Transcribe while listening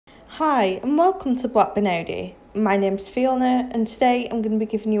Hi and welcome to Blackburn Audi. My name's Fiona and today I'm going to be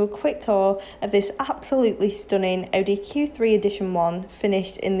giving you a quick tour of this absolutely stunning Audi Q3 Edition 1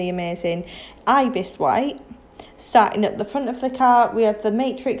 finished in the amazing Ibis White. Starting at the front of the car, we have the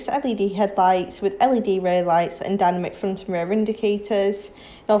Matrix LED headlights with LED rear lights and dynamic front and rear indicators.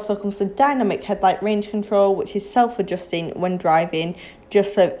 It also comes with dynamic headlight range control, which is self-adjusting when driving,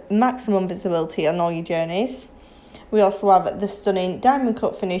 just for maximum visibility on all your journeys. We also have the stunning diamond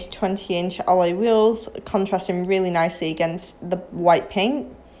cut finish 20-inch alloy wheels, contrasting really nicely against the white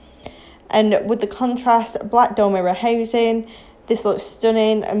paint. And with the contrast black door mirror housing, this looks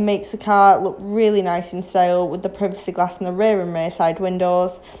stunning and makes the car look really nice in style with the privacy glass in the rear and rear side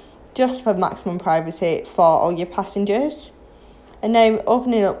windows, just for maximum privacy for all your passengers. And now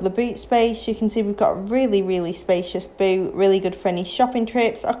opening up the boot space, you can see we've got a really spacious boot, really good for any shopping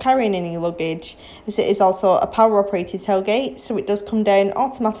trips or carrying any luggage, as it is also a power operated tailgate, so it does come down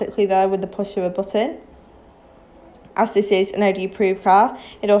automatically there with the push of a button. As this is an Audi approved car,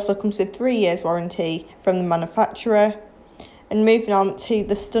 it also comes with 3 years warranty from the manufacturer. And moving on to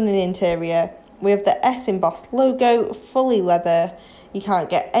the stunning interior, we have the S embossed logo, fully leather. You can't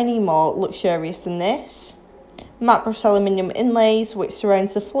get any more luxurious than this. Matte brushed aluminium inlays, which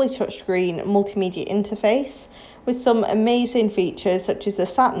surrounds the fully touchscreen multimedia interface, with some amazing features such as the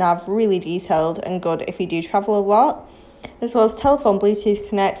sat nav, really detailed and good if you do travel a lot, as well as telephone Bluetooth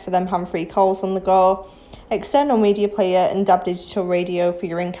connect for them hand-free calls on the go, external media player and DAB digital radio for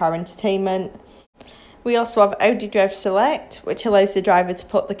your in-car entertainment. We also have Audi Drive Select, which allows the driver to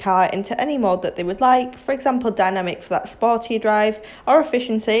put the car into any mode that they would like, for example dynamic for that sportier drive, or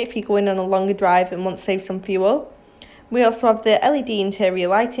efficiency if you're going on a longer drive and want to save some fuel. We also have the LED interior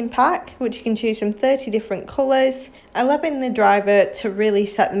lighting pack, which you can choose from 30 different colours, allowing the driver to really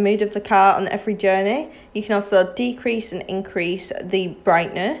set the mood of the car on every journey. You can also decrease and increase the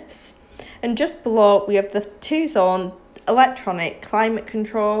brightness. And just below we have the 2-zone electronic climate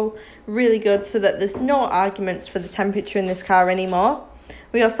control, really good so that there's no arguments for the temperature in this car anymore.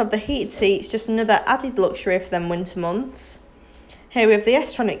 We also have the heated seats, just another added luxury for them winter months. Here we have the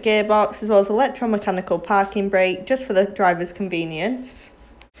S-tronic gearbox as well as electromechanical parking brake, just for the driver's convenience.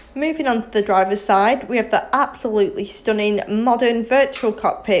 Moving on to the driver's side, we have the absolutely stunning modern virtual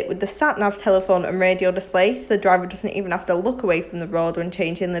cockpit with the sat-nav telephone and radio display, so the driver doesn't even have to look away from the road when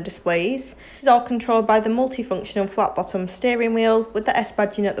changing the displays. It's all controlled by the multifunctional flat bottom steering wheel with the S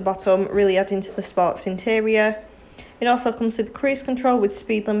badging at the bottom, really adding to the sports interior. It also comes with cruise control with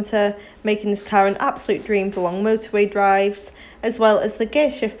speed limiter, making this car an absolute dream for long motorway drives, as well as the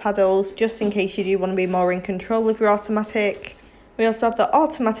gear shift paddles, just in case you do want to be more in control of your automatic. We also have the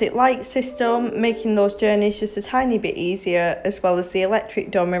automatic light system, making those journeys just a tiny bit easier, as well as the electric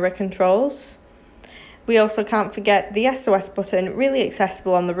door mirror controls. We also can't forget the SOS button, really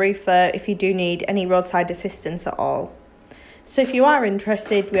accessible on the roof there if you do need any roadside assistance at all. So if you are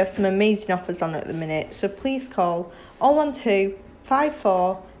interested, we have some amazing offers on at the minute, so please call 012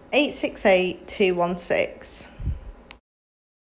 54 868 216.